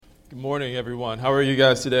Good morning, everyone. How are you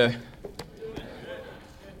guys today?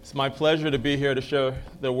 It's my pleasure to be here to share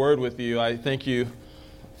the word with you. I thank you.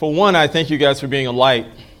 For one, I thank you guys for being a light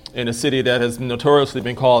in a city that has notoriously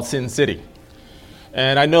been called Sin City.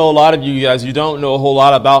 And I know a lot of you guys, you don't know a whole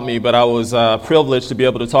lot about me, but I was privileged to be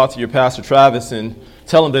able to talk to your pastor, Travis, and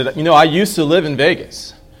tell him that, I used to live in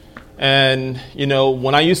Vegas. And,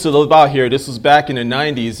 when I used to live out here, this was back in the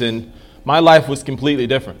 90s, and my life was completely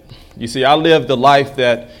different. You see, I lived a life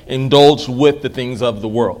that indulged with the things of the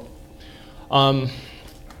world. But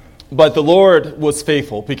the Lord was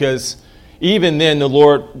faithful, because even then the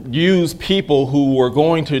Lord used people who were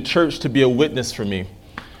going to church to be a witness for me.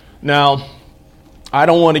 Now, I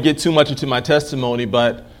don't want to get too much into my testimony,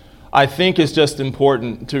 but I think it's just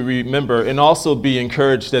important to remember and also be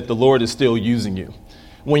encouraged that the Lord is still using you.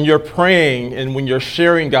 When you're praying and when you're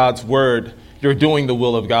sharing God's word, you're doing the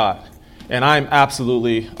will of God. And I'm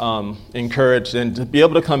absolutely encouraged. And to be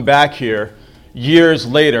able to come back here years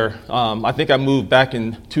later, I think I moved back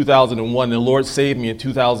in 2001. And the Lord saved me in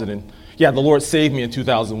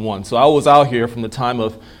 2001. So I was out here from the time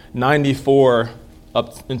of 94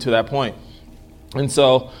 up into that point. And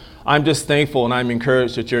so I'm just thankful and I'm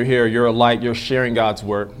encouraged that you're here. You're a light. You're sharing God's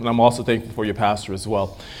word. And I'm also thankful for your pastor as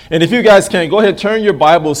well. And if you guys can, go ahead, turn your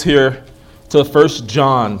Bibles here to 1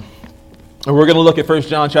 John. And we're going to look at 1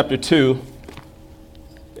 John chapter 2,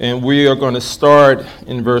 and we are going to start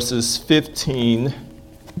in verses 15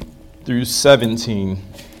 through 17.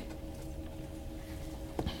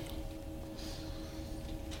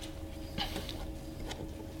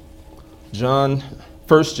 John,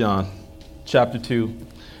 1 John chapter 2,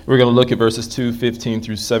 we're going to look at verses 15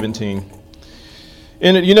 through 17.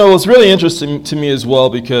 And it was really interesting to me as well,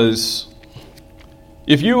 because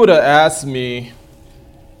if you would have asked me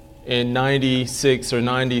in 96 or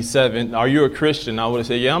 97, are you a Christian? I would have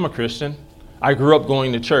said, yeah, I'm a Christian. I grew up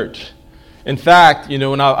going to church. In fact,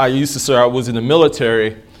 when I used to serve, I was in the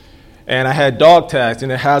military, and I had dog tags,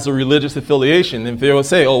 and it has a religious affiliation. And they would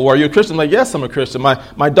say, oh, are you a Christian? I'm like, yes, I'm a Christian.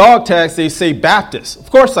 My dog tags, they say Baptist.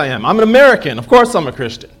 Of course I am. I'm an American. Of course I'm a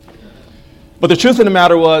Christian. But the truth of the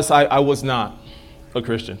matter was, I was not a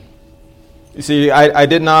Christian. You see, I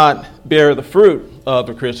did not bear the fruit of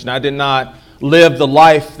a Christian. I did not live the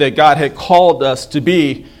life that God had called us to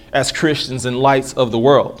be as Christians and lights of the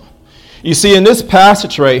world. You see, in this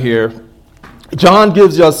passage right here, John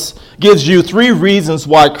gives you three reasons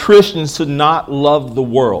why Christians should not love the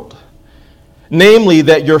world. Namely,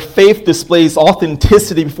 that your faith displays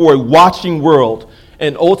authenticity before a watching world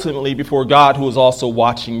and ultimately before God, who is also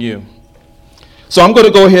watching you. So I'm going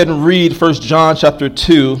to go ahead and read 1 John chapter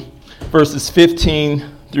 2, verses 15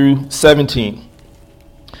 through 17.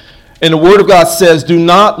 And the Word of God says, do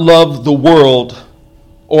not love the world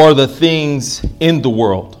or the things in the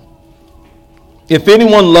world. If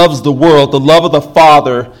anyone loves the world, the love of the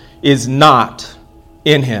Father is not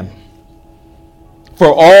in him. For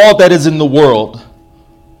all that is in the world,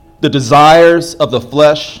 the desires of the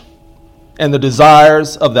flesh and the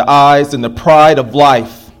desires of the eyes and the pride of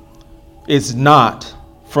life is not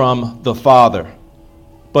from the Father,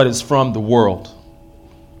 but is from the world.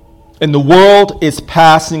 And the world is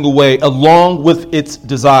passing away along with its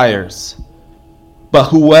desires. But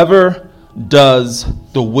whoever does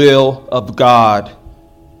the will of God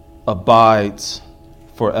abides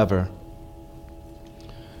forever.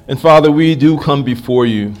 And Father, we do come before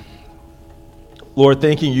you, Lord,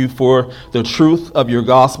 thanking you for the truth of your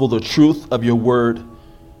gospel, the truth of your word.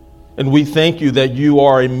 And we thank you that you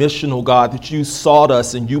are a missional God, that you sought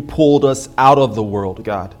us and you pulled us out of the world,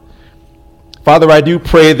 God. Father, I do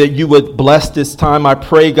pray that you would bless this time. I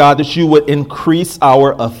pray, God, that you would increase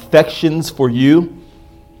our affections for you.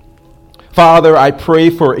 Father, I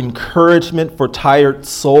pray for encouragement for tired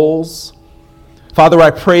souls. Father,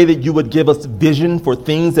 I pray that you would give us vision for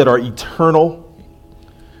things that are eternal.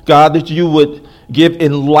 God, that you would give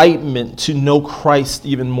enlightenment to know Christ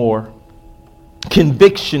even more.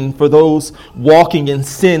 Conviction for those walking in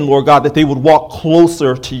sin, Lord God, that they would walk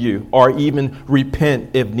closer to you or even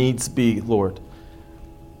repent if needs be, Lord.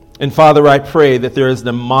 And Father, I pray that there is an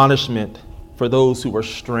admonishment for those who are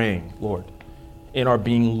straying, Lord, and are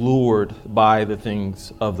being lured by the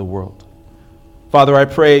things of the world. Father, I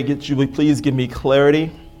pray that you would please give me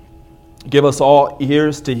clarity. Give us all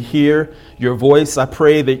ears to hear your voice. I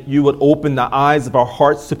pray that you would open the eyes of our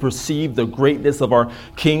hearts to perceive the greatness of our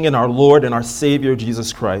King and our Lord and our Savior,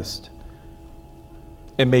 Jesus Christ.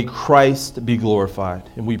 And may Christ be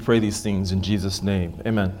glorified. And we pray these things in Jesus' name.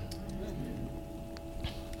 Amen.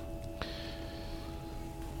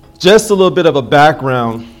 Just a little bit of a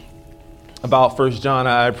background about 1 John.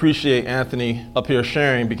 I appreciate Anthony up here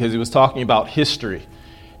sharing because he was talking about history.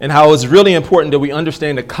 and how it's really important that we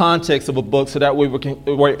understand the context of a book so that way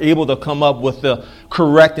we're able to come up with the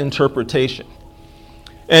correct interpretation.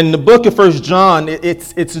 And the book of 1 John,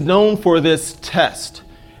 it's known for this test.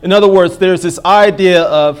 In other words, there's this idea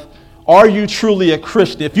of, are you truly a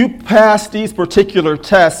Christian? If you pass these particular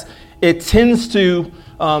tests, it tends to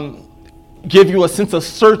give you a sense of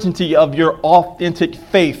certainty of your authentic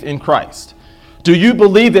faith in Christ. Do you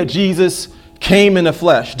believe that Jesus came in the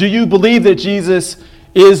flesh? Do you believe that Jesus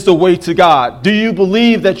is the way to God? Do you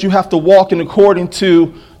believe that you have to walk in according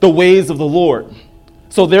to the ways of the Lord?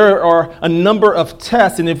 So there are a number of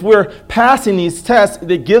tests, and if we're passing these tests,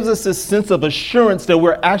 it gives us this sense of assurance that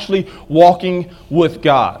we're actually walking with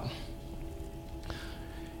God.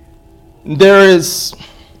 Many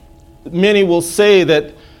will say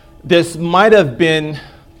that this might have been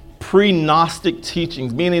pre-Gnostic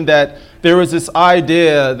teachings, meaning that there was this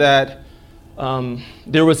idea that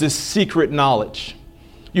there was this secret knowledge.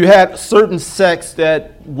 You had certain sects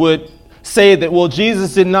that would say that, well,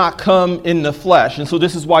 Jesus did not come in the flesh. And so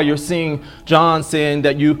this is why you're seeing John saying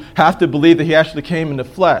that you have to believe that he actually came in the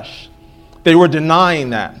flesh. They were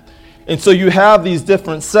denying that. And so you have these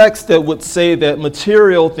different sects that would say that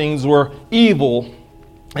material things were evil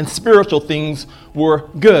and spiritual things were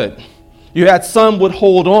good. You had some would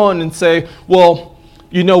hold on and say, well,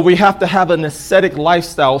 we have to have an ascetic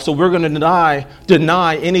lifestyle, so we're going to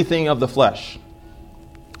deny anything of the flesh.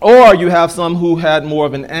 Or you have some who had more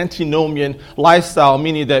of an antinomian lifestyle,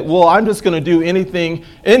 meaning that, well, I'm just going to do anything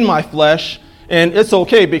in my flesh, and it's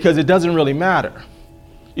okay because it doesn't really matter.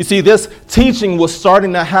 You see, this teaching was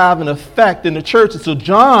starting to have an effect in the church. And so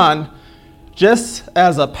John, just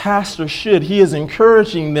as a pastor should, he is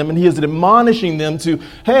encouraging them and he is admonishing them to,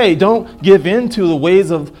 hey, don't give in to the ways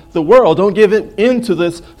of the world. Don't give in to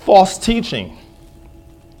this false teaching.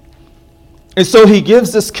 And so he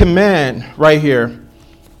gives this command right here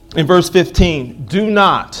in verse 15. Do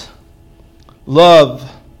not love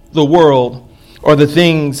the world or the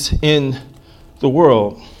things in the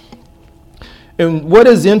world. And what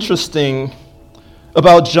is interesting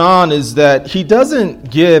about John is that he doesn't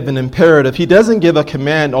give an imperative. He doesn't give a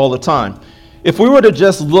command all the time. If we were to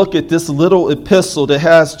just look at this little epistle that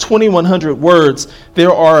has 2,100 words,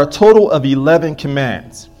 there are a total of 11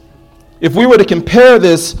 commands. If we were to compare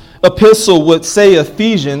this epistle with, say,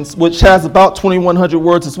 Ephesians, which has about 2,100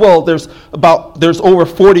 words as well, there's over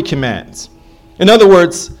 40 commands. In other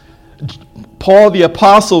words, Paul the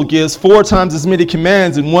apostle gives 4 times as many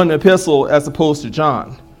commands in one epistle as opposed to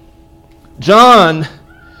John. John,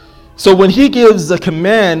 so when he gives a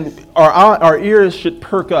command, our ears should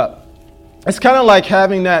perk up. It's kind of like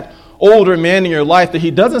having that older man in your life that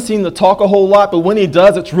he doesn't seem to talk a whole lot, but when he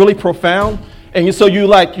does, it's really profound. And so you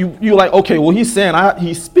like, okay, well,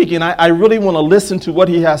 he's speaking. I really want to listen to what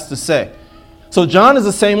he has to say. So John is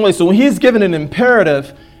the same way. So when he's given an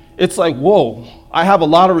imperative, it's like, whoa, I have a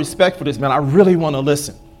lot of respect for this man. I really want to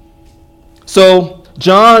listen. So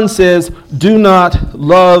John says, do not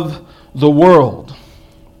love the world.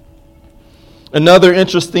 Another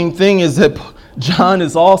interesting thing is that John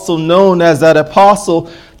is also known as that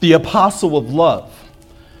apostle, the apostle of love.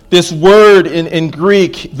 This word in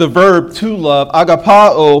Greek, the verb to love,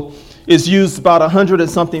 agapao, is used about 100 and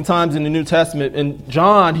something times in the New Testament. In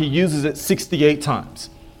John, he uses it 68 times.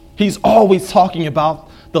 He's always talking about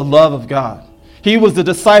the love of God. He was the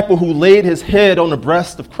disciple who laid his head on the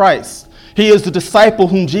breast of Christ. He is the disciple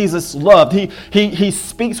whom Jesus loved. He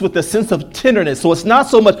speaks with a sense of tenderness. So it's not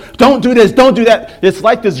so much, don't do this, don't do that. It's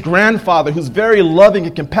like this grandfather who's very loving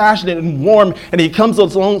and compassionate and warm, and he comes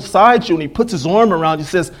alongside you and he puts his arm around you and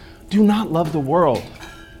says, do not love the world.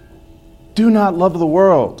 Do not love the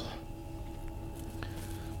world.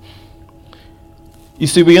 You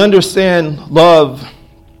see, we understand love,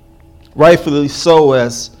 rightfully so,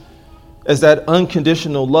 as that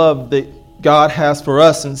unconditional love that God has for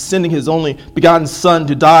us in sending his only begotten Son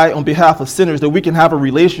to die on behalf of sinners, that we can have a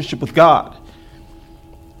relationship with God.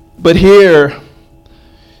 But here,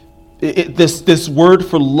 this word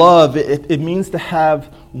for love, it means to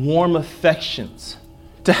have warm affections,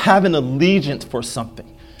 to have an allegiance for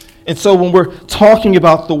something. And so when we're talking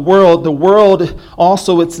about the world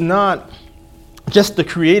also, it's not just the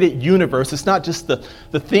created universe. It's not just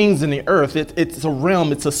the things in the earth. It's a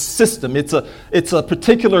realm. It's a system. It's a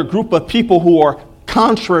particular group of people who are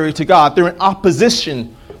contrary to God. They're in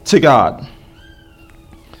opposition to God.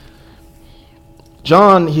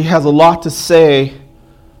 John, he has a lot to say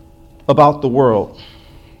about the world.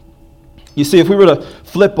 You see, if we were to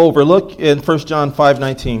flip over, look in 1 John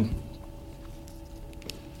 5:19.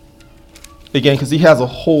 Again, because he has a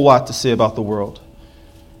whole lot to say about the world.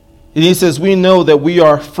 And he says, we know that we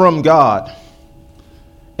are from God,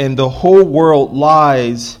 and the whole world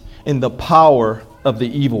lies in the power of the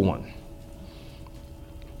evil one.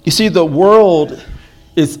 You see, the world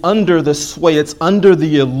is under the sway, it's under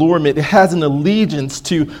the allurement, it has an allegiance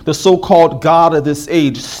to the so-called God of this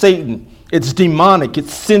age, Satan. It's demonic,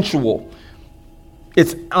 it's sensual,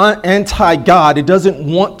 it's anti-God, it doesn't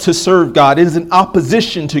want to serve God, it is in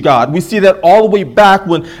opposition to God. We see that all the way back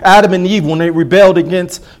when Adam and Eve, when they rebelled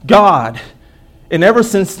against God. And ever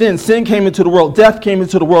since then, sin came into the world, death came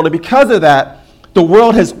into the world, and because of that, the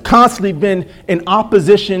world has constantly been in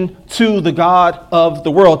opposition to the God of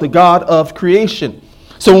the world, the God of creation.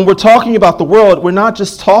 So when we're talking about the world, we're not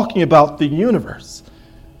just talking about the universe.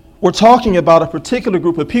 We're talking about a particular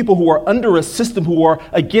group of people who are under a system, who are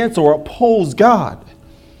against or oppose God.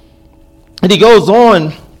 And he goes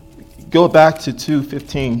on, go back to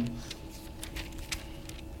 2:15.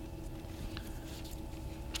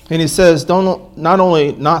 And he says, don't not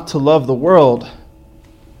only not to love the world,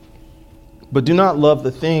 but do not love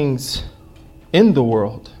the things in the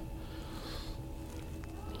world.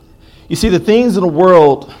 You see, the things in the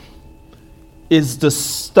world is the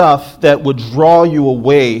stuff that would draw you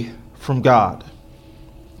away from God.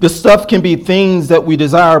 The stuff can be things that we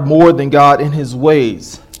desire more than God in his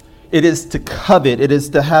ways. It is to covet. It is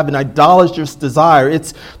to have an idolatrous desire.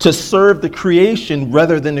 It's to serve the creation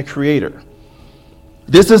rather than the creator.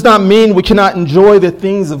 This does not mean we cannot enjoy the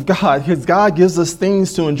things of God, because God gives us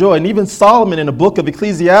things to enjoy. And even Solomon in the book of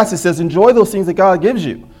Ecclesiastes says, enjoy those things that God gives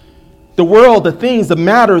you. The world, the things, the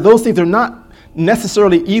matter, those things are not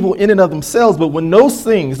necessarily evil in and of themselves, but when those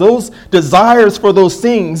things, those desires for those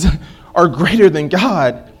things are greater than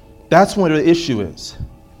God, that's when the issue is.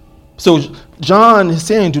 So John is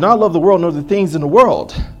saying, do not love the world nor the things in the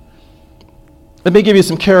world. Let me give you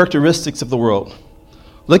some characteristics of the world.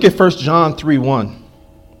 Look at 1 John 3:1.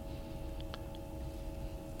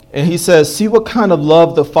 And he says, see what kind of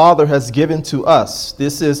love the Father has given to us.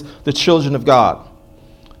 This is the children of God,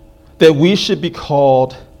 that we should be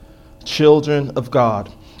called children of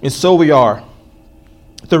God. And so we are.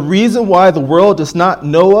 The reason why the world does not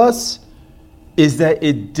know us is that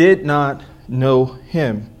it did not know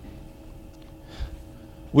him.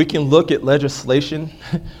 We can look at legislation.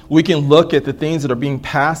 We can look at the things that are being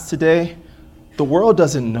passed today. The world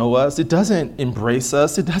doesn't know us. It doesn't embrace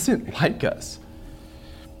us. It doesn't like us.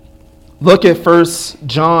 Look at 1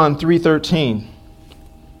 John 3:13.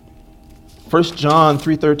 1 John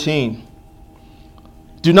 3:13.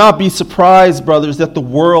 Do not be surprised, brothers, that the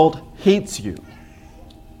world hates you.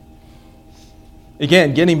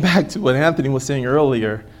 Again, getting back to what Anthony was saying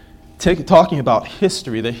earlier, talking about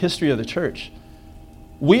history, the history of the church.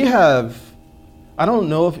 We have, I don't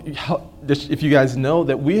know if you guys know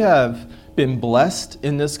that we have been blessed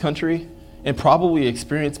in this country and probably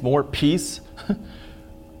experienced more peace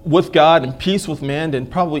with God and peace with man than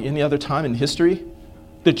probably any other time in history.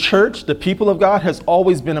 The church, the people of God, has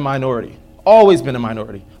always been a minority, always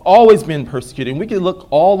been persecuted. And we can look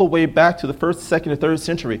all the way back to the 1st, 2nd, and 3rd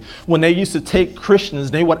century when they used to take Christians,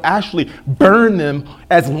 they would actually burn them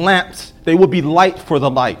as lamps. They would be light for the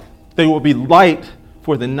light. They would be light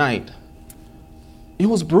for the night. It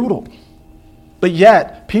was brutal. But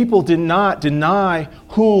yet, people did not deny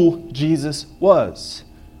who Jesus was.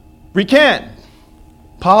 Recant.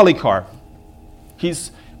 Polycarp,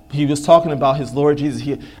 he was talking about his Lord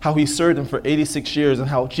Jesus, how he served him for 86 years and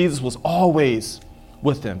how Jesus was always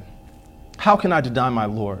with him. How can I deny my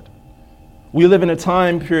Lord? We live in a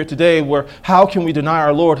time period today where how can we deny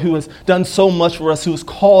our Lord who has done so much for us, who has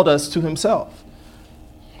called us to himself?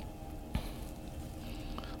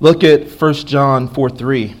 Look at 1 John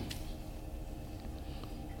 4:3.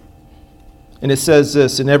 And it says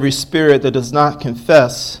this, in every spirit that does not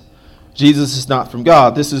confess Jesus is not from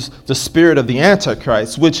God. This is the spirit of the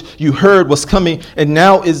Antichrist, which you heard was coming and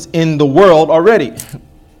now is in the world already.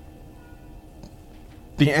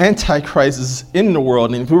 The Antichrist is in the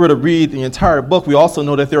world. And if we were to read the entire book, we also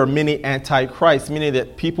know that there are many Antichrists, meaning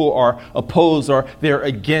that people are opposed or they're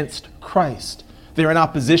against Christ. They're in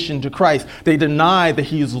opposition to Christ. They deny that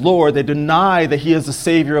he is Lord. They deny that he is the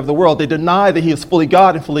Savior of the world. They deny that he is fully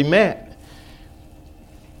God and fully man.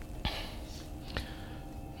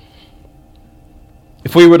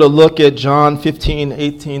 If we were to look at John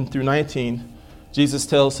 15:18 through 19, Jesus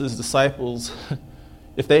tells his disciples,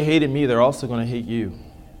 if they hated me, they're also going to hate you.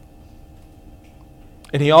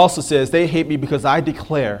 And he also says, they hate me because I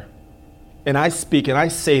declare and I speak and I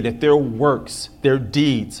say that their works, their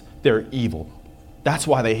deeds, they're evil. That's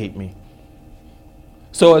why they hate me.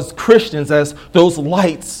 So as Christians, as those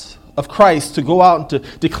lights of Christ to go out and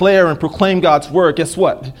to declare and proclaim God's word, guess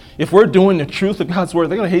what? If we're doing the truth of God's word,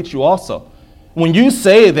 they're going to hate you also. When you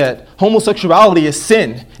say that homosexuality is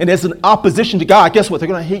sin and is an opposition to God, guess what? They're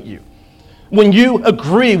going to hate you. When you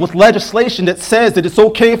agree with legislation that says that it's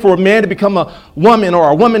okay for a man to become a woman or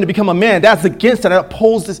a woman to become a man, that's against and that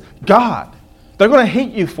opposes God. They're going to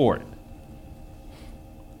hate you for it.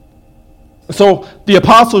 So the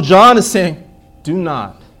Apostle John is saying, do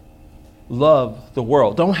not love the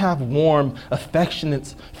world. Don't have warm,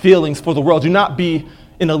 affectionate feelings for the world. Do not be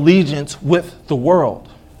in allegiance with the world.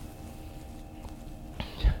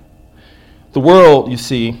 The world, you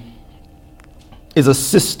see, is a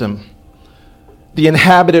system, the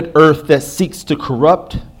inhabited earth that seeks to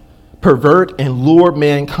corrupt, pervert, and lure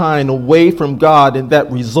mankind away from God, and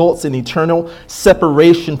that results in eternal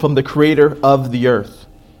separation from the creator of the earth.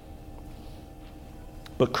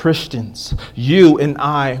 But Christians, you and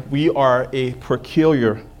I, we are a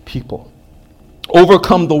peculiar people.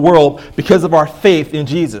 Overcome the world because of our faith in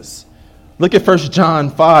Jesus. Look at 1 John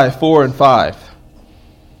 5, 4 and 5.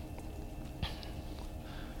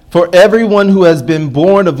 For everyone who has been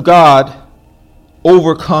born of God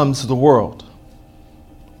overcomes the world.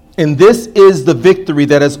 And this is the victory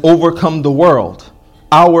that has overcome the world,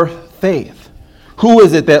 our faith. Who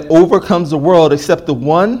is it that overcomes the world except the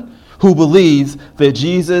one who believes that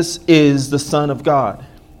Jesus is the Son of God?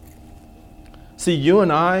 See, you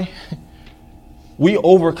and I, we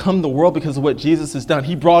overcome the world because of what Jesus has done.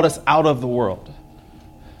 He brought us out of the world.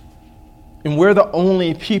 And we're the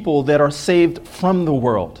only people that are saved from the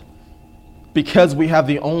world because we have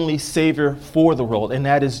the only Savior for the world, and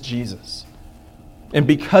that is Jesus. And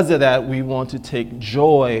because of that, we want to take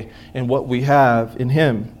joy in what we have in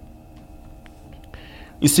Him.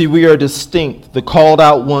 You see, we are distinct, the called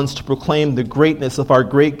out ones to proclaim the greatness of our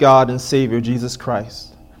great God and Savior, Jesus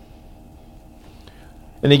Christ.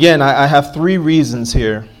 And again, I have three reasons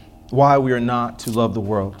here why we are not to love the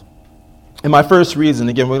world. And my first reason,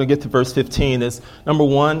 again, we're going to get to verse 15, is number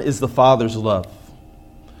one is the Father's love.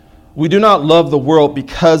 We do not love the world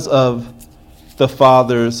because of the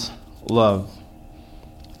Father's love.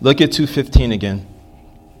 Look at 2:15 again.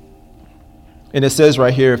 And it says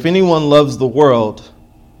right here, if anyone loves the world,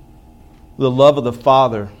 the love of the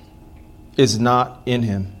Father is not in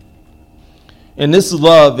him. And this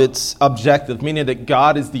love, it's objective, meaning that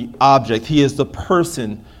God is the object. He is the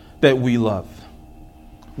person that we love.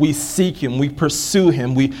 We seek Him, we pursue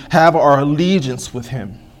Him, we have our allegiance with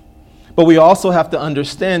Him. But we also have to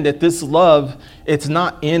understand that this love, it's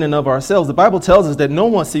not in and of ourselves. The Bible tells us that no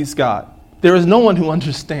one seeks God. There is no one who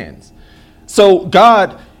understands. So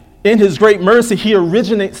God, in His great mercy, He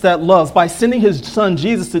originates that love by sending His Son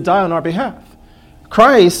Jesus to die on our behalf.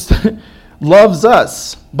 Christ loves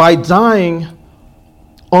us by dying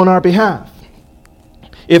on our behalf.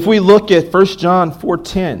 If we look at 1 John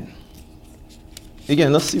 4:10,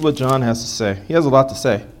 again, let's see what John has to say. He has a lot to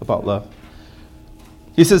say about love.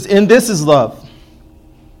 He says, and this is love,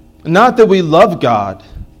 not that we love God,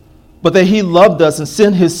 but that He loved us and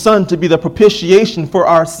sent His Son to be the propitiation for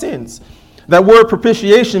our sins. That word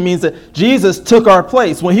propitiation means that Jesus took our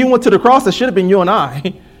place. When He went to the cross, it should have been you and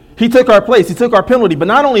I. He took our place. He took our penalty. But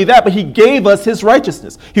not only that, but He gave us His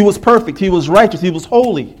righteousness. He was perfect. He was righteous. He was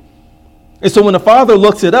holy. And so when the Father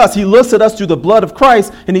looks at us, He looks at us through the blood of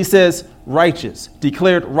Christ, and He says, righteous,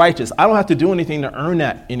 declared righteous. I don't have to do anything to earn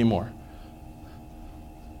that anymore.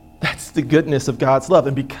 That's the goodness of God's love.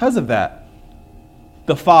 And because of that,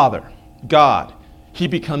 the Father, God, He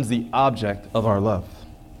becomes the object of our love.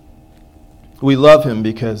 We love Him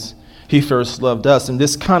because He first loved us. And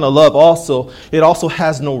this kind of love also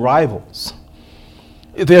has no rivals.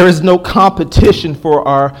 There is no competition for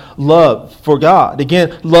our love for God.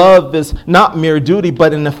 Again, love is not mere duty,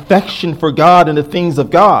 but an affection for God and the things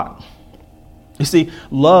of God. You see,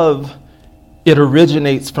 love, it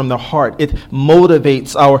originates from the heart. It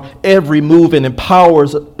motivates our every move and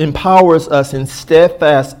empowers us in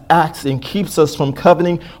steadfast acts and keeps us from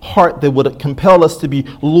coveting heart that would compel us to be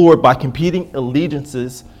lured by competing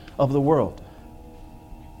allegiances of the world.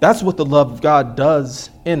 That's what the love of God does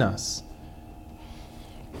in us.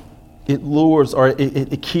 It lures, or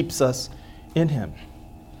it keeps us in Him.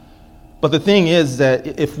 But the thing is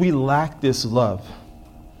that if we lack this love,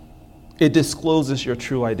 it discloses your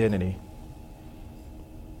true identity.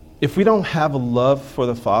 If we don't have a love for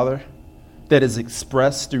the Father that is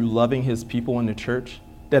expressed through loving His people in the church,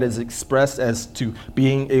 that is expressed as to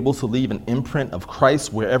being able to leave an imprint of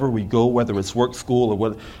Christ wherever we go, whether it's work, school, or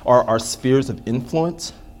what are our spheres of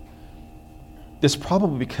influence, it's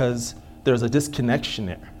probably because there's a disconnection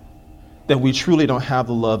there, that we truly don't have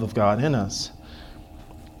the love of God in us.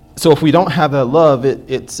 So if we don't have that love,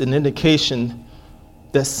 it's an indication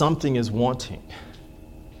that something is wanting.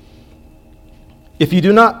 If you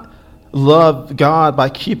do not love God by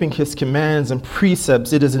keeping his commands and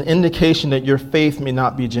precepts, it is an indication that your faith may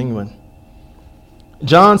not be genuine.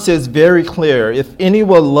 John says very clear, if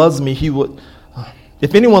anyone loves me,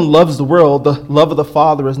 if anyone loves the world, the love of the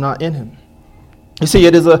Father is not in him. You see,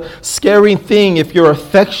 it is a scary thing if your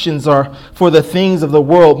affections are for the things of the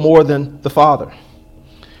world more than the Father.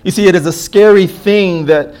 You see, it is a scary thing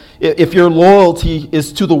that if your loyalty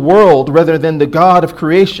is to the world rather than the God of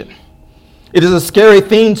creation. It is a scary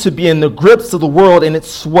thing to be in the grips of the world and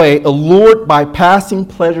its sway, allured by passing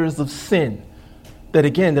pleasures of sin. That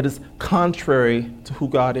is contrary to who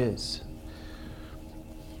God is.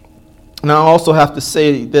 And I also have to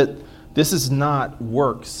say that this is not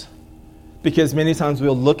works. Because many times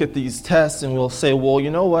we'll look at these tests and we'll say, well, you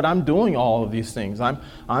know what? I'm doing all of these things.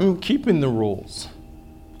 I'm keeping the rules.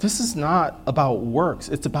 This is not about works.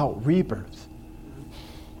 It's about rebirth.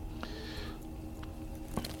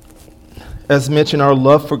 As mentioned, our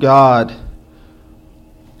love for God,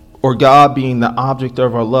 or God being the object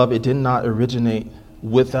of our love, it did not originate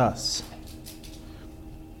with us.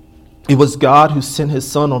 It was God who sent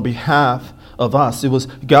his Son on behalf of us. It was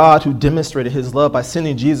God who demonstrated his love by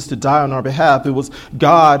sending Jesus to die on our behalf. It was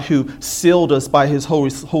God who sealed us by his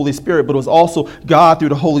Holy Spirit, but it was also God through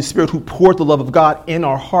the Holy Spirit who poured the love of God in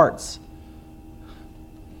our hearts.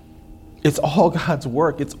 It's all God's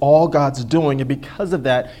work. It's all God's doing. And because of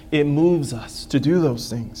that, it moves us to do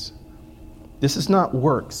those things. This is not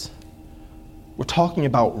works. We're talking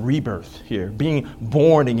about rebirth here, being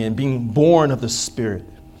born again, being born of the Spirit.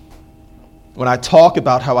 When I talk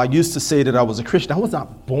about how I used to say that I was a Christian, I was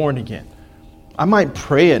not born again. I might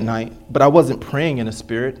pray at night, but I wasn't praying in the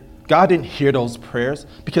Spirit. God didn't hear those prayers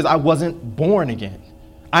because I wasn't born again.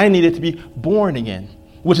 I needed to be born again,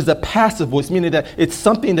 which is a passive voice, meaning that it's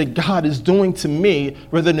something that God is doing to me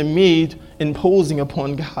rather than me imposing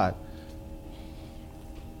upon God.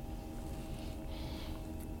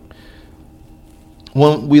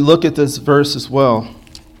 When we look at this verse as well,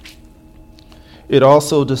 it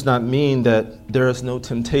also does not mean that there is no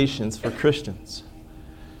temptations for Christians.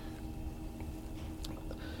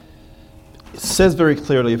 It says very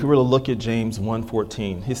clearly, if we were to look at James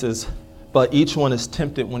 1:14, he says, but each one is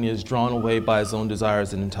tempted when he is drawn away by his own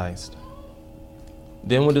desires and enticed.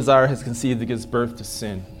 Then when desire has conceived, it gives birth to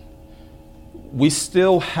sin. We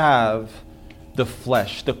still have the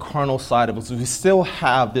flesh, the carnal side of us. We still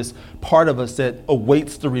have this part of us that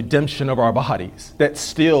awaits the redemption of our bodies, that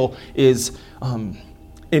still is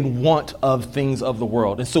in want of things of the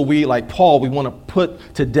world. And so we, like Paul, we want to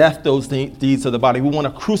put to death those deeds of the body. We want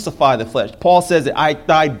to crucify the flesh. Paul says that I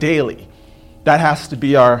die daily. That has to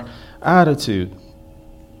be our attitude.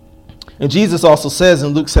 And Jesus also says in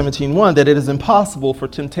Luke 17:1 that it is impossible for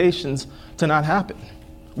temptations to not happen.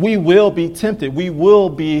 We will be tempted. We will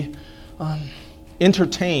be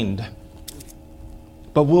entertained.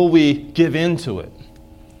 But will we give in to it?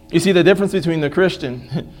 You see, the difference between the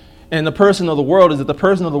Christian and the person of the world is that the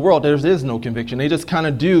person of the world, there is no conviction. They just kind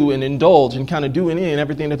of do and indulge and kind of do any and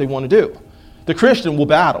everything that they want to do. The Christian will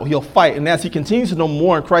battle. He'll fight. And as he continues to know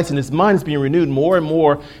more in Christ and his mind is being renewed more and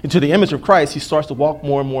more into the image of Christ, he starts to walk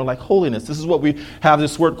more and more like holiness. This is what we have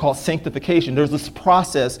this word called sanctification. There's this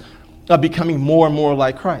process of becoming more and more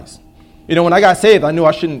like Christ. You know, when I got saved, I knew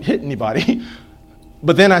I shouldn't hit anybody.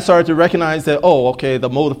 But then I started to recognize that, the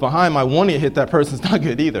motive behind my wanting to hit that person is not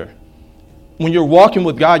good either. When you're walking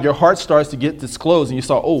with God, your heart starts to get disclosed and you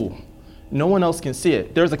start, no one else can see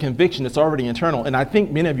it. There's a conviction that's already internal. And I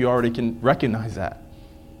think many of you already can recognize that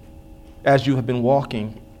as you have been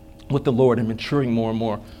walking with the Lord and maturing more and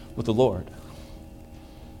more with the Lord.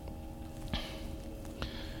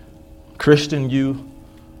 Christian, you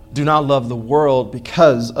do not love the world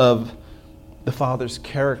because of the Father's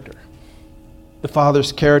character. The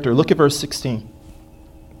Father's character. Look at verse 16.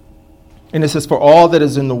 And it says, for all that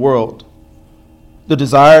is in the world, the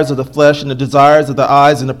desires of the flesh and the desires of the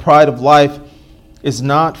eyes and the pride of life is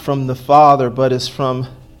not from the Father, but is from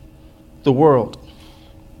the world.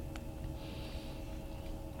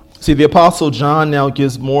 See, the Apostle John now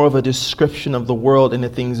gives more of a description of the world and the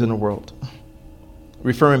things in the world,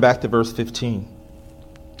 referring back to verse 15.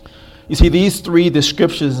 You see, these three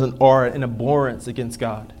descriptions are an abhorrence against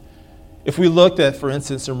God. If we looked at, for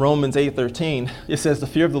instance, in Romans 8:13, it says the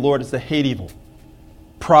fear of the Lord is to hate evil.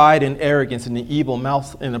 Pride and arrogance and the evil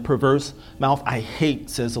mouth and the perverse mouth I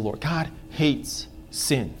hate, says the Lord. God hates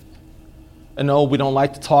sin. I know we don't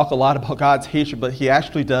like to talk a lot about God's hatred, but he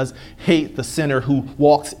actually does hate the sinner who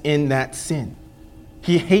walks in that sin.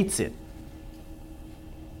 He hates it.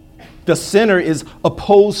 The sinner is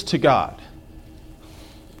opposed to God.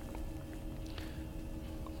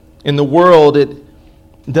 In the world, it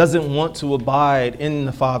doesn't want to abide in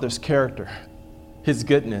the Father's character, his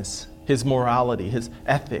goodness, his morality, his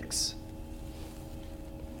ethics.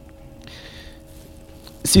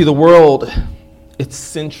 See, the world, it's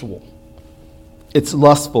sensual, it's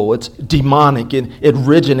lustful, it's demonic, and it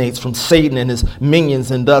originates from Satan and his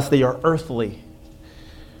minions, and thus they are earthly.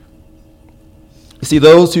 You see,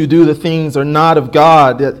 those who do the things are not of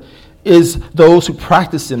God. That is those who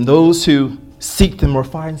practice them, those who seek them or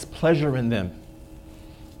finds pleasure in them.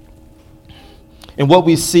 And what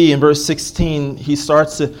we see in verse 16, he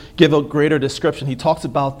starts to give a greater description. He talks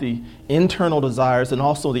about the internal desires and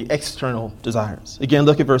also the external desires. Again,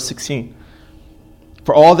 look at verse 16.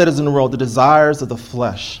 For all that is in the world, the desires of the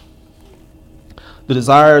flesh. The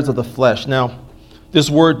desires of the flesh. Now, this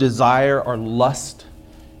word desire or lust,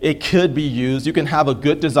 it could be used. You can have a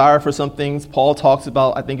good desire for some things. Paul talks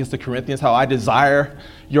about, I think it's the Corinthians, how I desire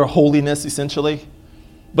your holiness, essentially.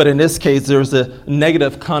 But in this case, there's a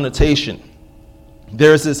negative connotation.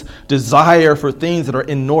 There's this desire for things that are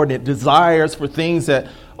inordinate, desires for things that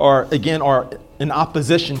are in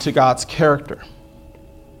opposition to God's character.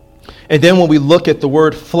 And then when we look at the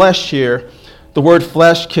word flesh here, the word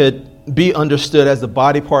flesh could be understood as the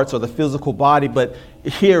body parts or the physical body, but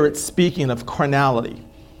here it's speaking of carnality.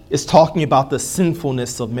 It's talking about the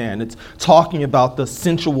sinfulness of man. It's talking about the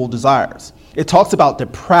sensual desires. It talks about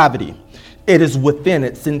depravity. It is within,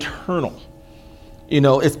 it's internal.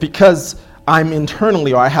 It's because I'm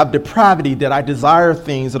internally, or I have depravity, that I desire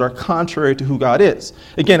things that are contrary to who God is.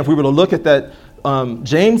 Again, if we were to look at that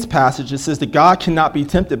James passage, it says that God cannot be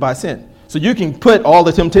tempted by sin. So you can put all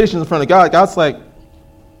the temptations in front of God. God's like,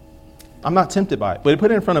 I'm not tempted by it. But he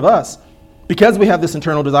put it in front of us. Because we have this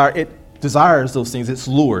internal desire, it desires those things. It's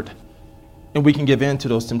lured. And we can give in to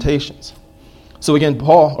those temptations. So again,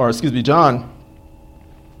 John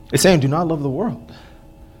is saying, do not love the world.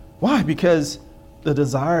 Why? Because the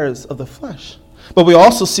desires of the flesh. But we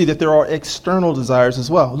also see that there are external desires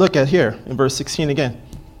as well. Look at here in verse 16 again.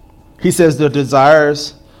 He says the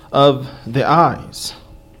desires of the eyes.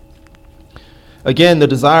 Again, the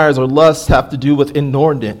desires or lusts have to do with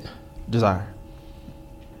inordinate desire.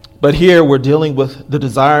 But here we're dealing with the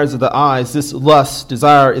desires of the eyes. This lust,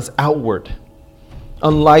 desire, is outward.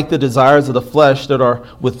 Unlike the desires of the flesh that are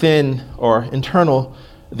within or internal,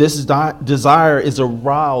 this desire is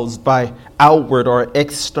aroused by outward or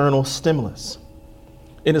external stimulus.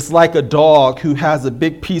 And it's like a dog who has a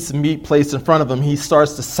big piece of meat placed in front of him. He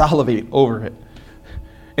starts to salivate over it.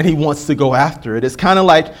 And he wants to go after it. It's kind of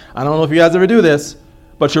like, I don't know if you guys ever do this,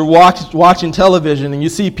 but you're watching television and you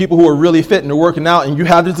see people who are really fit and they're working out, and you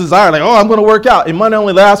have this desire, like, oh, I'm going to work out. It might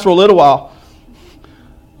only last for a little while.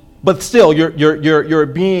 But still, you're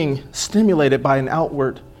being stimulated by an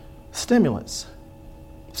outward stimulus.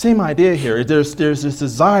 Same idea here. There's this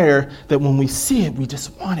desire that when we see it, we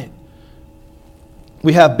just want it.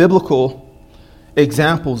 We have biblical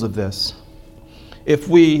examples of this. If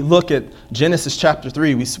we look at Genesis chapter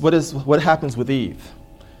 3, what happens with Eve?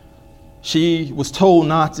 She was told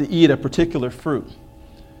not to eat a particular fruit.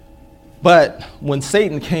 But when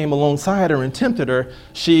Satan came alongside her and tempted her,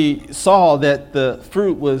 she saw that the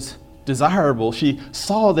fruit was desirable. She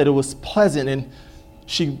saw that it was pleasant, and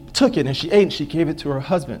she took it and she ate and she gave it to her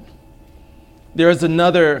husband. There is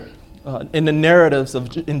another in the narratives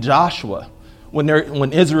in Joshua,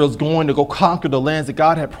 when Israel's going to go conquer the lands that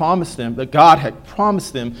God had promised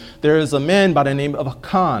them, there is a man by the name of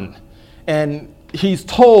Achan. And he's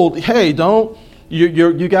told, hey,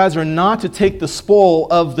 you guys are not to take the spoil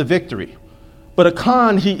of the victory. But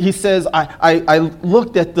Achan, he says, I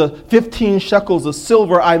looked at the 15 shekels of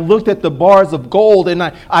silver, I looked at the bars of gold, and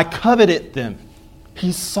I coveted them.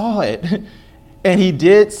 He saw it, and he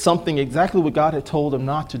did something exactly what God had told him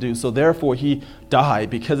not to do. So therefore, he died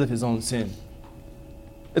because of his own sin.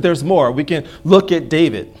 There's more. We can look at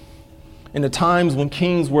David. In the times when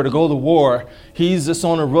kings were to go to war, he's just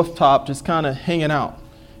on a rooftop, just kind of hanging out.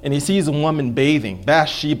 And he sees a woman bathing,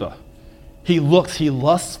 Bathsheba. He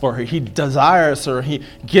lusts for her, he desires her, he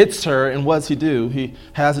gets her, and what does he do? He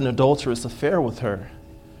has an adulterous affair with her.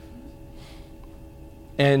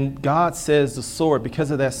 And God says the sword, because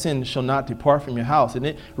of that sin, shall not depart from your house. And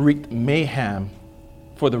it wreaked mayhem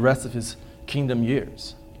for the rest of his kingdom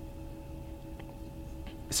years.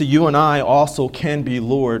 So you and I also can be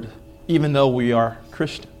lured, even though we are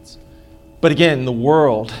Christians. But again, the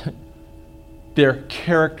world, they're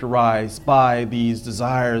characterized by these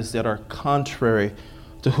desires that are contrary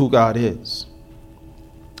to who God is.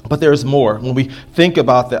 But there's more. When we think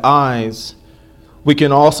about the eyes, we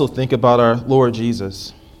can also think about our Lord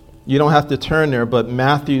Jesus. You don't have to turn there, but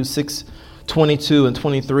Matthew 6:22 and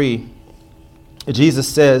 23, Jesus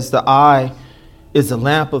says, the eye is the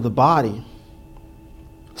lamp of the body.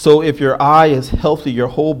 So if your eye is healthy, your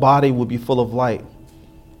whole body will be full of light.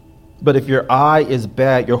 But if your eye is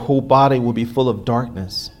bad, your whole body will be full of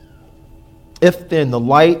darkness. If then the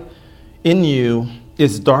light in you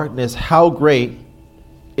is darkness, how great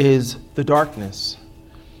is the darkness?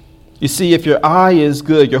 You see, if your eye is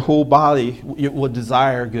good, your whole body will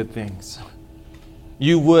desire good things.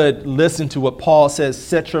 You would listen to what Paul says,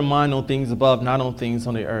 set your mind on things above, not on things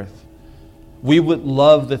on the earth. We would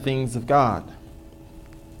love the things of God.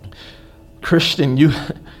 Christian, you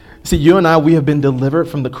and I, we have been delivered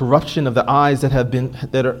from the corruption of the eyes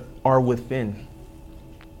that are within.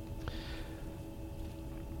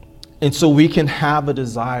 And so we can have a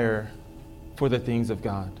desire for the things of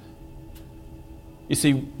God. You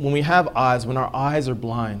see, when we have eyes, when our eyes are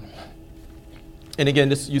blind, and again,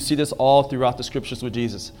 you see this all throughout the scriptures with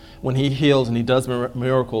Jesus. When he heals and he does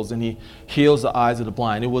miracles and he heals the eyes of the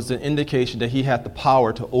blind, it was an indication that he had the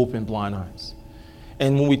power to open blind eyes.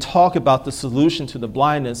 And when we talk about the solution to the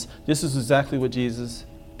blindness, this is exactly what Jesus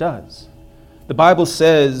does. The Bible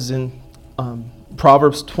says in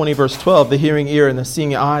Proverbs 20, verse 12, the hearing ear and the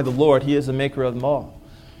seeing eye of the Lord, he is the maker of them all.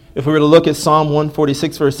 If we were to look at Psalm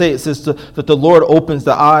 146, verse 8, it says that the Lord opens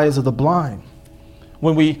the eyes of the blind.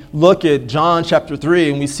 When we look at John chapter 3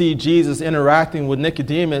 and we see Jesus interacting with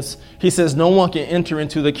Nicodemus, he says no one can enter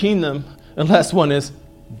into the kingdom unless one is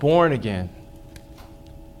born again.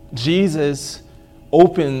 Jesus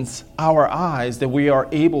opens our eyes that we are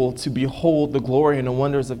able to behold the glory and the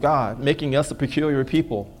wonders of God, making us a peculiar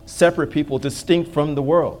people, separate people, distinct from the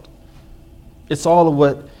world. It's all of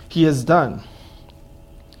what he has done.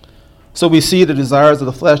 So we see the desires of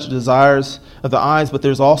the flesh, the desires of the eyes, but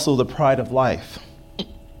there's also the pride of life.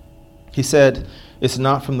 He said, it's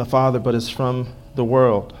not from the Father, but it's from the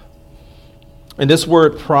world. And this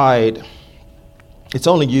word pride, it's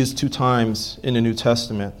only used 2 times in the New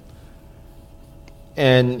Testament.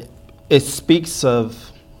 And it speaks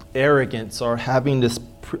of arrogance or having this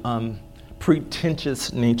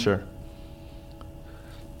pretentious nature.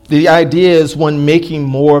 The idea is one making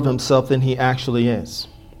more of himself than he actually is.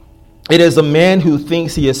 It is a man who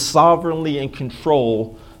thinks he is sovereignly in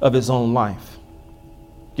control of his own life.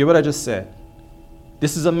 Get what I just said?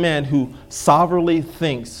 This is a man who sovereignly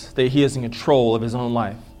thinks that he is in control of his own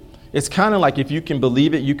life. It's kind of like if you can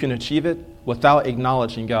believe it, you can achieve it without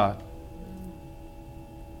acknowledging God.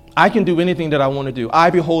 I can do anything that I want to do. I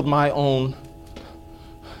behold my own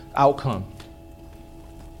outcome.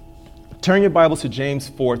 Turn your Bibles to James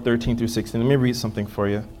 4, 13 through 16. Let me read something for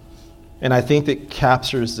you. And I think that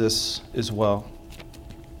captures this as well.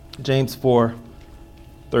 James 4,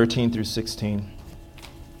 13 through 16.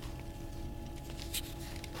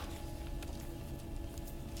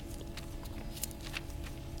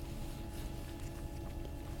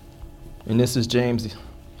 And this is James.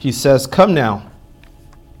 He says, "Come now,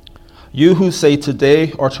 you who say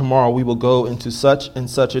today or tomorrow we will go into such and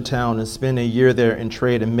such a town and spend a year there and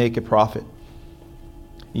trade and make a profit.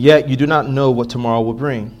 Yet you do not know what tomorrow will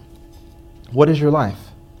bring. What is your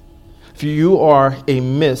life? For you are a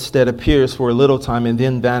mist that appears for a little time and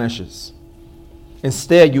then vanishes.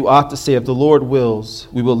 Instead, you ought to say, if the Lord wills,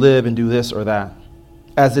 we will live and do this or that.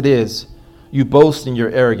 As it is, you boast in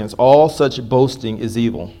your arrogance. All such boasting is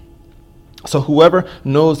evil. So whoever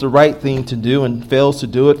knows the right thing to do and fails to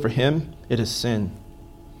do it, for him, it is sin."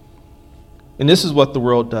 And this is what the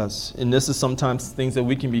world does. And this is sometimes things that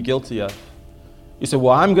we can be guilty of. You say,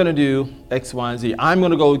 well, I'm going to do X, Y, and Z. I'm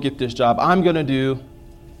going to go get this job. I'm going to do.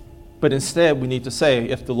 But instead, we need to say,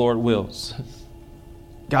 if the Lord wills.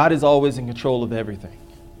 God is always in control of everything.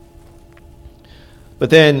 But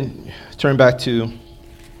then, turn back to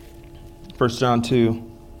 1 John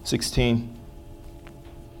 2, 16.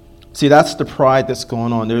 See, that's the pride that's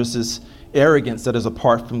going on. There's this arrogance that is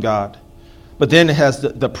apart from God. But then it has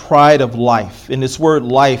the pride of life. In this word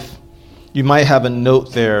life, you might have a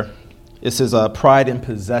note there. It says pride in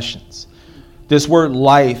possessions. This word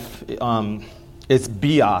life, it's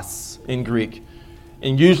bios in Greek.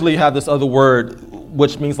 And usually you have this other word,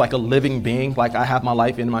 which means like a living being, like I have my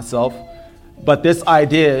life in myself. But this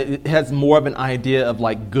idea, it has more of an idea of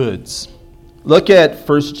like goods. Look at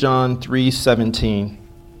 1 John 3:17.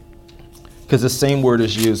 Because the same word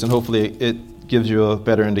is used, and hopefully it gives you a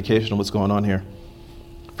better indication of what's going on here.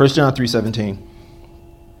 1 John 3:17.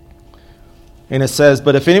 And it says,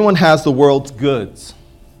 "But if anyone has the world's goods,"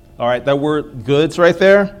 all right, that word goods right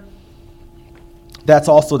there, that's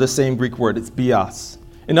also the same Greek word. It's bios.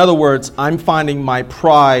 In other words, I'm finding my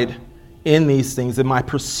pride in these things, in my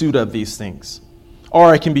pursuit of these things.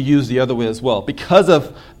 Or it can be used the other way as well. Because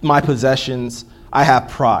of my possessions, I have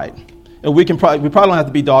pride. And we probably don't have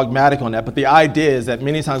to be dogmatic on that, but the idea is that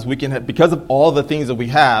many times we can have, because of all the things that we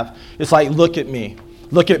have, it's like, look at me,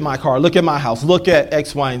 look at my car, look at my house, look at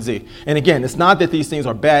X, Y, and Z. And again, it's not that these things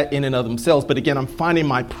are bad in and of themselves, but again, I'm finding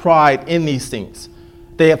my pride in these things.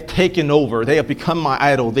 They have taken over. They have become my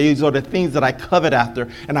idol. These are the things that I covet after,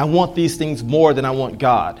 and I want these things more than I want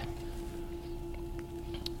God.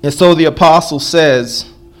 And so the apostle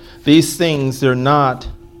says, these things, they're not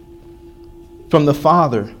from the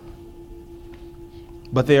Father,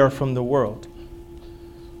 but they are from the world.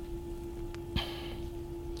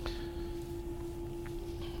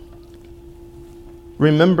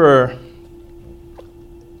 Remember,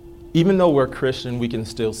 even though we're Christian, we can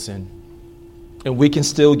still sin. And we can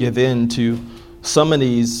still give in to some of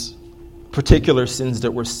these particular sins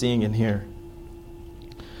that we're seeing in here.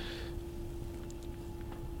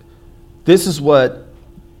 This is what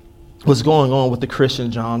was going on with the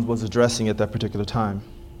Christian John was addressing at that particular time.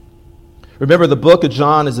 Remember, the book of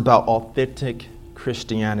John is about authentic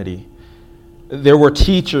Christianity. There were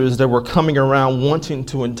teachers that were coming around wanting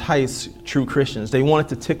to entice true Christians. They wanted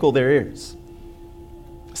to tickle their ears.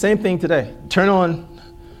 Same thing today. Turn on,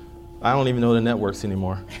 I don't even know the networks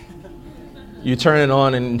anymore. You turn it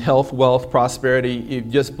on and health, wealth, prosperity, you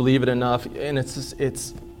just believe it enough, and this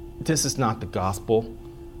is not the gospel.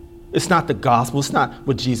 It's not the gospel. It's not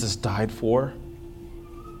what Jesus died for.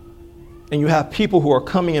 And you have people who are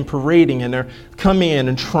coming and parading, and they're coming in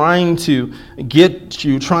and trying to get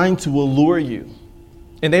you, trying to allure you.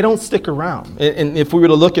 And they don't stick around. And if we were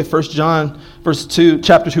to look at 1 John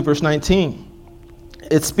chapter 2, verse 19,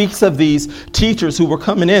 it speaks of these teachers who were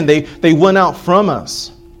coming in. They went out from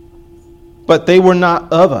us, but they were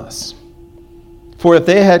not of us. For if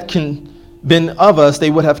they had been of us,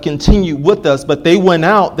 they would have continued with us, but they went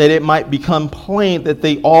out that it might become plain that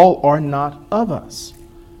they all are not of us.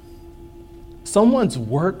 Someone's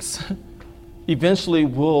works eventually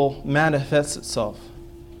will manifest itself.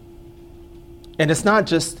 And it's not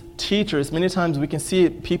just teachers. Many times we can see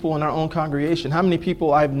it, people in our own congregation. How many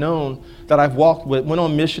people I've known that I've walked with, went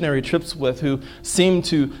on missionary trips with, who seem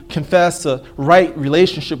to confess a right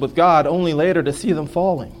relationship with God only later to see them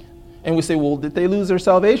falling. And we say, well, did they lose their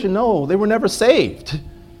salvation? No, they were never saved.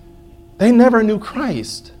 They never knew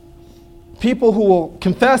Christ. People who will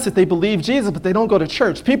confess that they believe Jesus, but they don't go to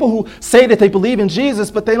church. People who say that they believe in Jesus,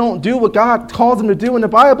 but they don't do what God calls them to do in the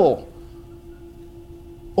Bible.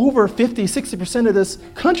 Over 50, 60% of this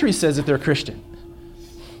country says that they're Christian.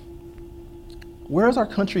 Where is our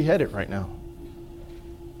country headed right now?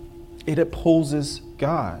 It opposes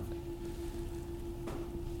God.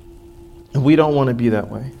 And we don't want to be that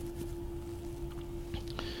way.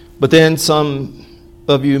 But then some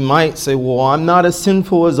of you might say, well, I'm not as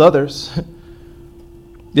sinful as others.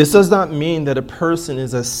 This does not mean that a person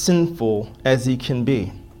is as sinful as he can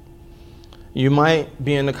be. You might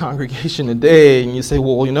be in the congregation today and you say,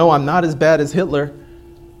 well, I'm not as bad as Hitler.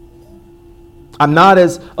 I'm not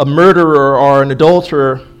as a murderer or an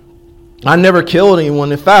adulterer. I never killed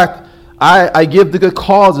anyone. In fact, I give the good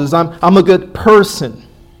causes. I'm a good person.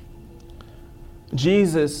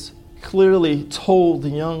 Jesus clearly told the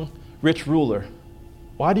young rich ruler,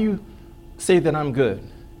 why do you say that I'm good?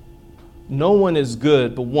 No one is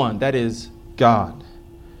good but one, that is God.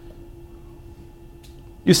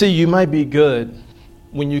 You see, you might be good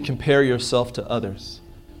when you compare yourself to others.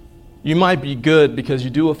 You might be good because you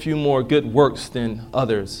do a few more good works than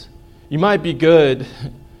others. You might be good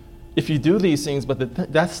if you do these things,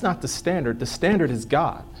 but that's not the standard. The standard is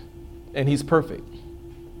God, and He's perfect.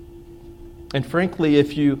 And frankly,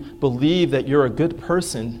 if you believe that you're a good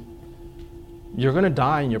person, you're going to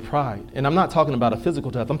die in your pride. And I'm not talking about a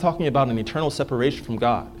physical death. I'm talking about an eternal separation from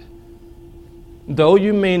God. Though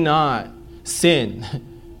you may not sin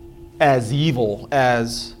as evil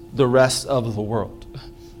as the rest of the world,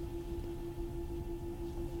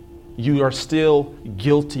 you are still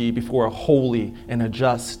guilty before a holy and a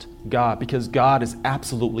just God, because God is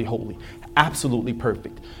absolutely holy, absolutely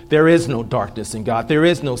perfect. There is no darkness in God. There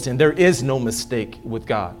is no sin. There is no mistake with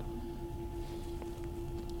God.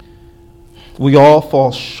 We all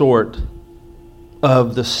fall short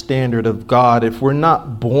of the standard of God. If we're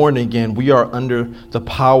not born again, we are under the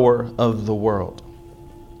power of the world.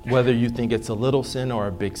 Whether you think it's a little sin or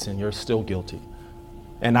a big sin, you're still guilty.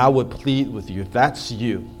 And I would plead with you, if that's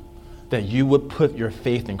you, that you would put your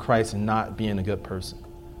faith in Christ and not being a good person.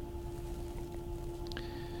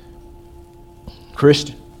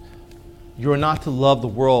 Christian, you are not to love the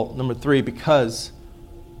world, number 3, because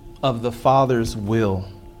of the Father's will.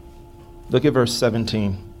 Look at verse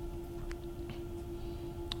 17.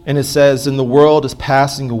 And it says, and the world is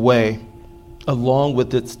passing away along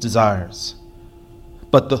with its desires.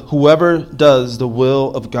 but whoever does the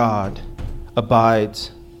will of God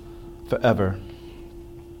abides forever.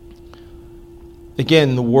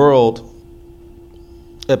 Again, the world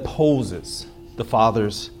opposes the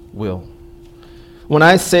Father's will. When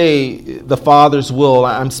I say the Father's will,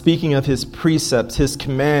 I'm speaking of his precepts, his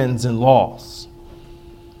commands and laws.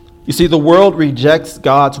 You see, the world rejects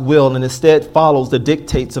God's will and instead follows the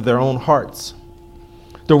dictates of their own hearts.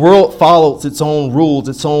 The world follows its own rules,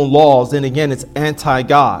 its own laws, and again, it's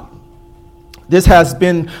anti-God. This has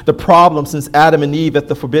been the problem since Adam and Eve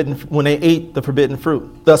when they ate the forbidden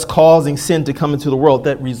fruit, thus causing sin to come into the world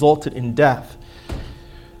that resulted in death.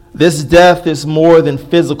 This death is more than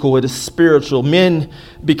physical, it is spiritual. Men,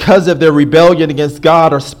 because of their rebellion against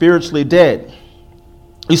God, are spiritually dead.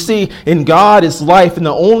 You see, in God is life, and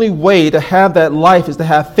the only way to have that life is to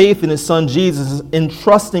have faith in his Son Jesus,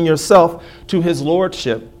 entrusting yourself to his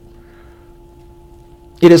lordship.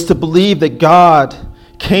 It is to believe that God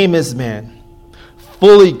came as man,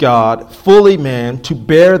 fully God, fully man, to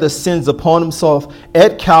bear the sins upon himself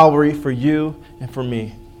at Calvary for you and for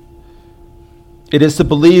me. It is to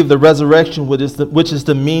believe the resurrection, which is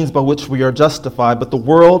the means by which we are justified. But the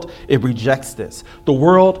world, it rejects this. The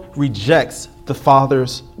world rejects the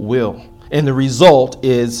Father's will. And the result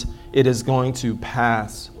is it is going to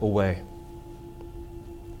pass away.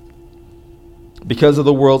 Because of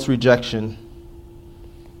the world's rejection,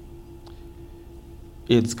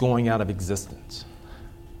 it's going out of existence.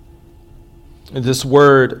 And this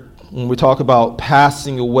word, when we talk about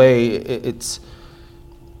passing away, it's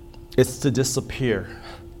to disappear.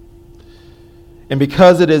 And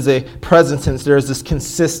because it is a present tense, there is this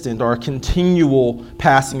consistent or continual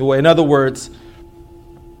passing away. In other words,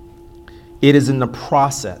 it is in the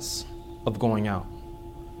process of going out.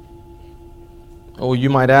 Oh, you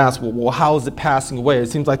might ask, well, how is it passing away? It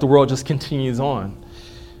seems like the world just continues on.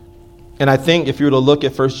 And I think if you were to look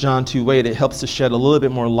at 1 John 2:8, it helps to shed a little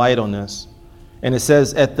bit more light on this. And it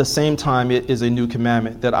says, at the same time, it is a new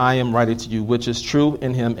commandment that I am writing to you, which is true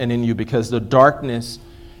in him and in you, because the darkness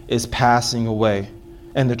is passing away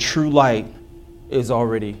and the true light is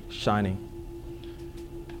already shining.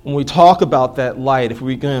 When we talk about that light, if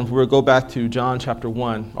we go back to John chapter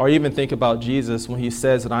 1, or even think about Jesus when he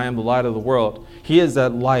says that I am the light of the world, he is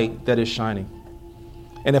that light that is shining.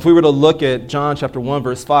 And if we were to look at John chapter 1,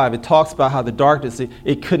 verse 5, it talks about how the darkness,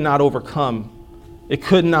 it could not overcome. It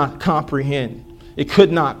could not comprehend. It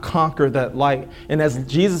could not conquer that light. And as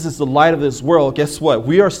Jesus is the light of this world, guess what?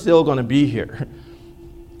 We are still going to be here.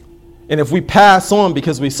 And if we pass on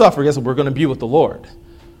because we suffer, guess what? We're going to be with the Lord.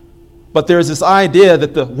 But there's this idea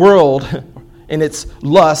that the world and its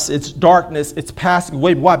lust, its darkness, it's passing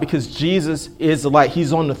away. Why? Because Jesus is the light.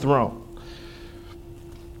 He's on the throne.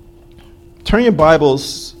 Turn your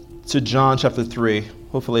Bibles to John chapter 3.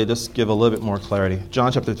 Hopefully this give a little bit more clarity.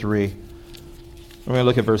 John chapter 3. We're going to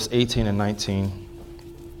look at verse 18 and 19.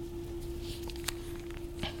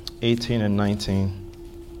 18 and 19.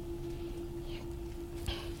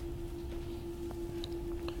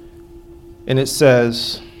 And it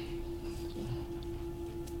says,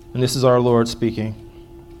 and this is our Lord speaking,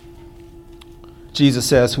 Jesus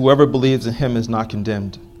says, whoever believes in him is not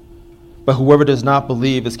condemned. But whoever does not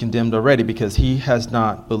believe is condemned already, because he has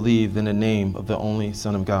not believed in the name of the only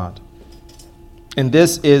Son of God. And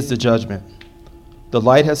this is the judgment. The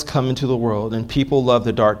light has come into the world, and people love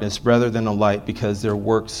the darkness rather than the light because their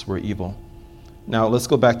works were evil. Now, let's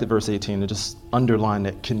go back to verse 18 and just underline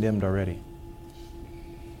that condemned already.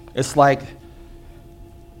 It's like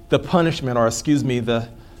the punishment, or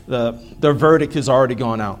the verdict has already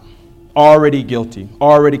gone out. Already guilty,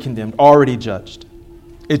 already condemned, already judged.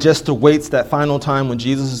 It just awaits that final time when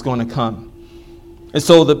Jesus is going to come. And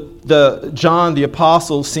so the John, the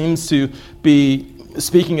apostle, seems to be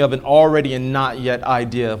speaking of an already and not yet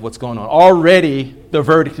idea of what's going on. Already the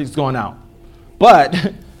verdict is going out.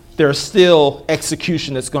 But there's still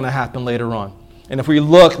execution that's going to happen later on. And if we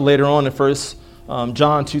look later on in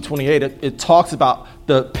John 2:28, it talks about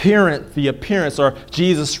the appearance or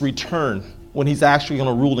Jesus' return when he's actually going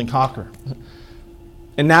to rule and conquer.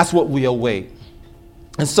 And that's what we await.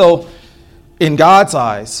 And so in God's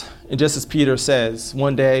eyes, and just as Peter says,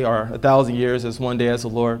 one day or 1,000 years is one day as the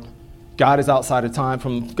Lord. God is outside of time.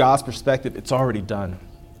 From God's perspective, it's already done.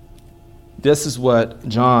 This is what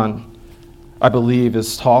John, I believe,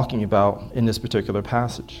 is talking about in this particular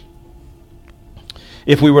passage.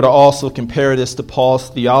 If we were to also compare this to Paul's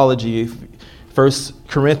theology, 1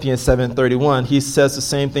 Corinthians 7:31, he says the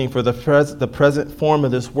same thing. For the present form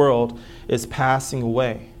of this world is passing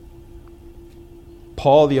away.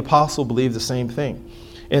 Paul the apostle believed the same thing.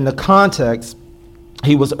 In the context,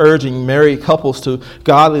 He was urging married couples to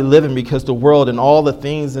godly living because the world and all the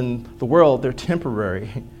things in the world, they're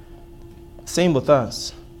temporary. Same with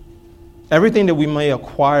us. Everything that we may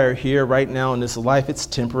acquire here right now in this life, it's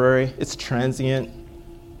temporary, it's transient.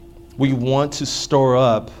 We want to store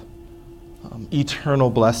up eternal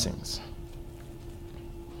blessings.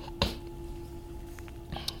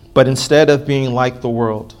 But instead of being like the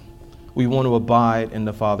world, we want to abide in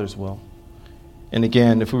the Father's will. And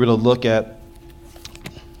again, if we were to look at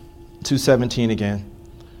 2:17 again,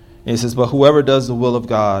 and it says, but whoever does the will of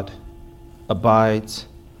God abides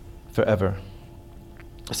forever.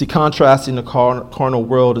 See, contrasting the carnal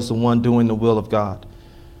world is the one doing the will of God.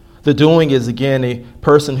 The doing is, again, a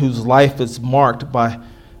person whose life is marked by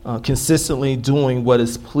consistently doing what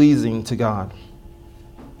is pleasing to God.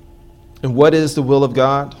 And what is the will of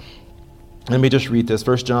God? Let me just read this.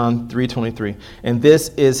 1 John 3:23. And this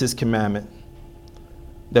is his commandment,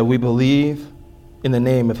 that we believe in the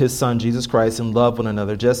name of his Son, Jesus Christ, and love one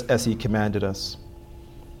another, just as he commanded us.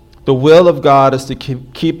 The will of God is to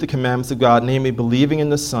keep the commandments of God, namely believing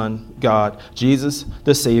in the Son, God, Jesus,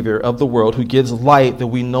 the Savior of the world, who gives light that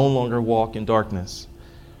we no longer walk in darkness.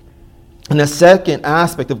 And the second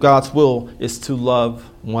aspect of God's will is to love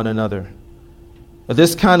one another. Now,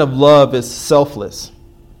 this kind of love is selfless,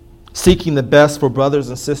 seeking the best for brothers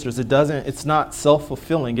and sisters. It's not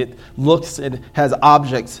self-fulfilling. It has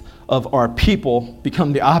objects of our people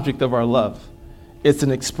become the object of our love. It's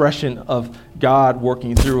an expression of God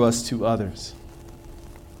working through us to others.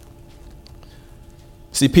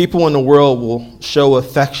 See, people in the world will show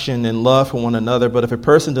affection and love for one another, but if a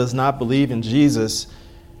person does not believe in Jesus,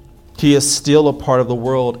 he is still a part of the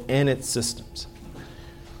world and its systems.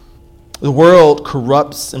 The world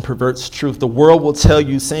corrupts and perverts truth. The world will tell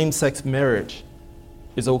you same-sex marriage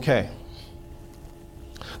is okay.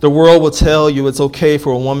 The world will tell you it's okay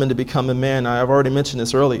for a woman to become a man. I've already mentioned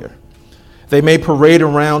this earlier. They may parade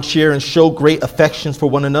around, cheer, and show great affections for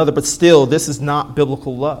one another, but still, this is not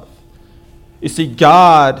biblical love. You see,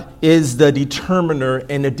 God is the determiner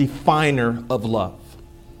and the definer of love.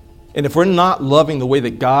 And if we're not loving the way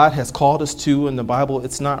that God has called us to in the Bible,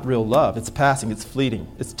 it's not real love. It's passing, it's fleeting,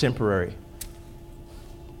 it's temporary.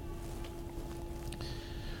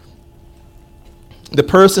 The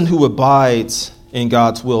person who abides in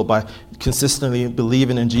God's will by consistently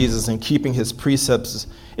believing in Jesus and keeping his precepts,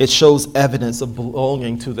 it shows evidence of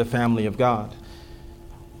belonging to the family of God.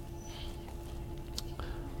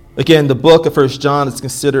 Again, the book of 1 John is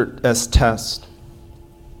considered as test.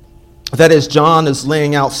 That is, John is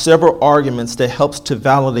laying out several arguments that helps to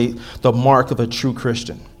validate the mark of a true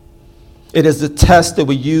Christian. It is the test that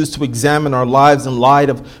we use to examine our lives in light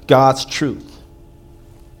of God's truth.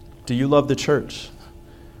 Do you love the church?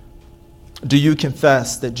 Do you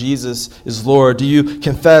confess that Jesus is Lord? Do you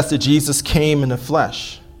confess that Jesus came in the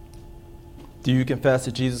flesh? Do you confess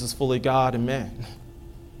that Jesus is fully God and man?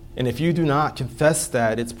 And if you do not confess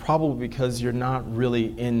that, it's probably because you're not really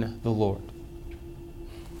in the Lord.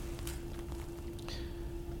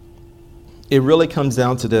 It really comes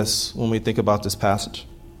down to this when we think about this passage.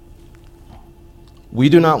 We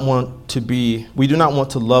do not want to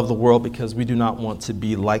love the world because we do not want to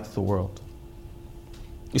be like the world.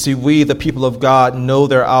 You see, we, the people of God, know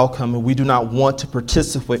their outcome, and we do not want to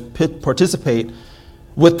participate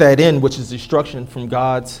with that end, which is destruction from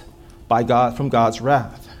God's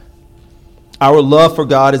wrath. Our love for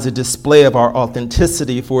God is a display of our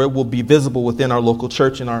authenticity, for it will be visible within our local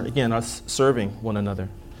church and us serving one another.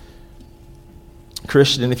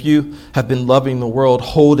 Christian, if you have been loving the world,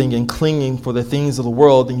 holding and clinging for the things of the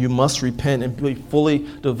world, then you must repent and be fully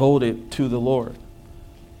devoted to the Lord.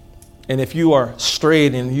 And if you are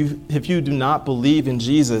strayed and if you do not believe in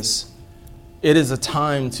Jesus, it is a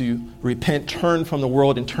time to repent, turn from the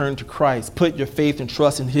world and turn to Christ. Put your faith and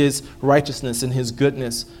trust in his righteousness and his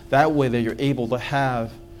goodness. That way that you're able to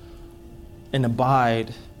have and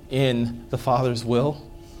abide in the Father's will,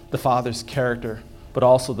 the Father's character, but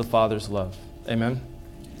also the Father's love. Amen.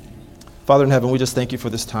 Father in heaven, we just thank you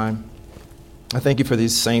for this time. I thank you for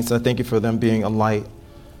these saints. I thank you for them being a light.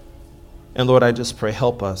 And Lord, I just pray,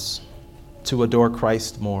 help us to adore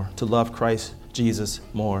Christ more, to love Christ Jesus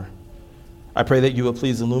more. I pray that you will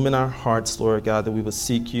please illumine our hearts, Lord God, that we will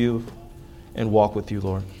seek you and walk with you,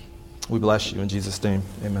 Lord. We bless you in Jesus' name.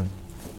 Amen.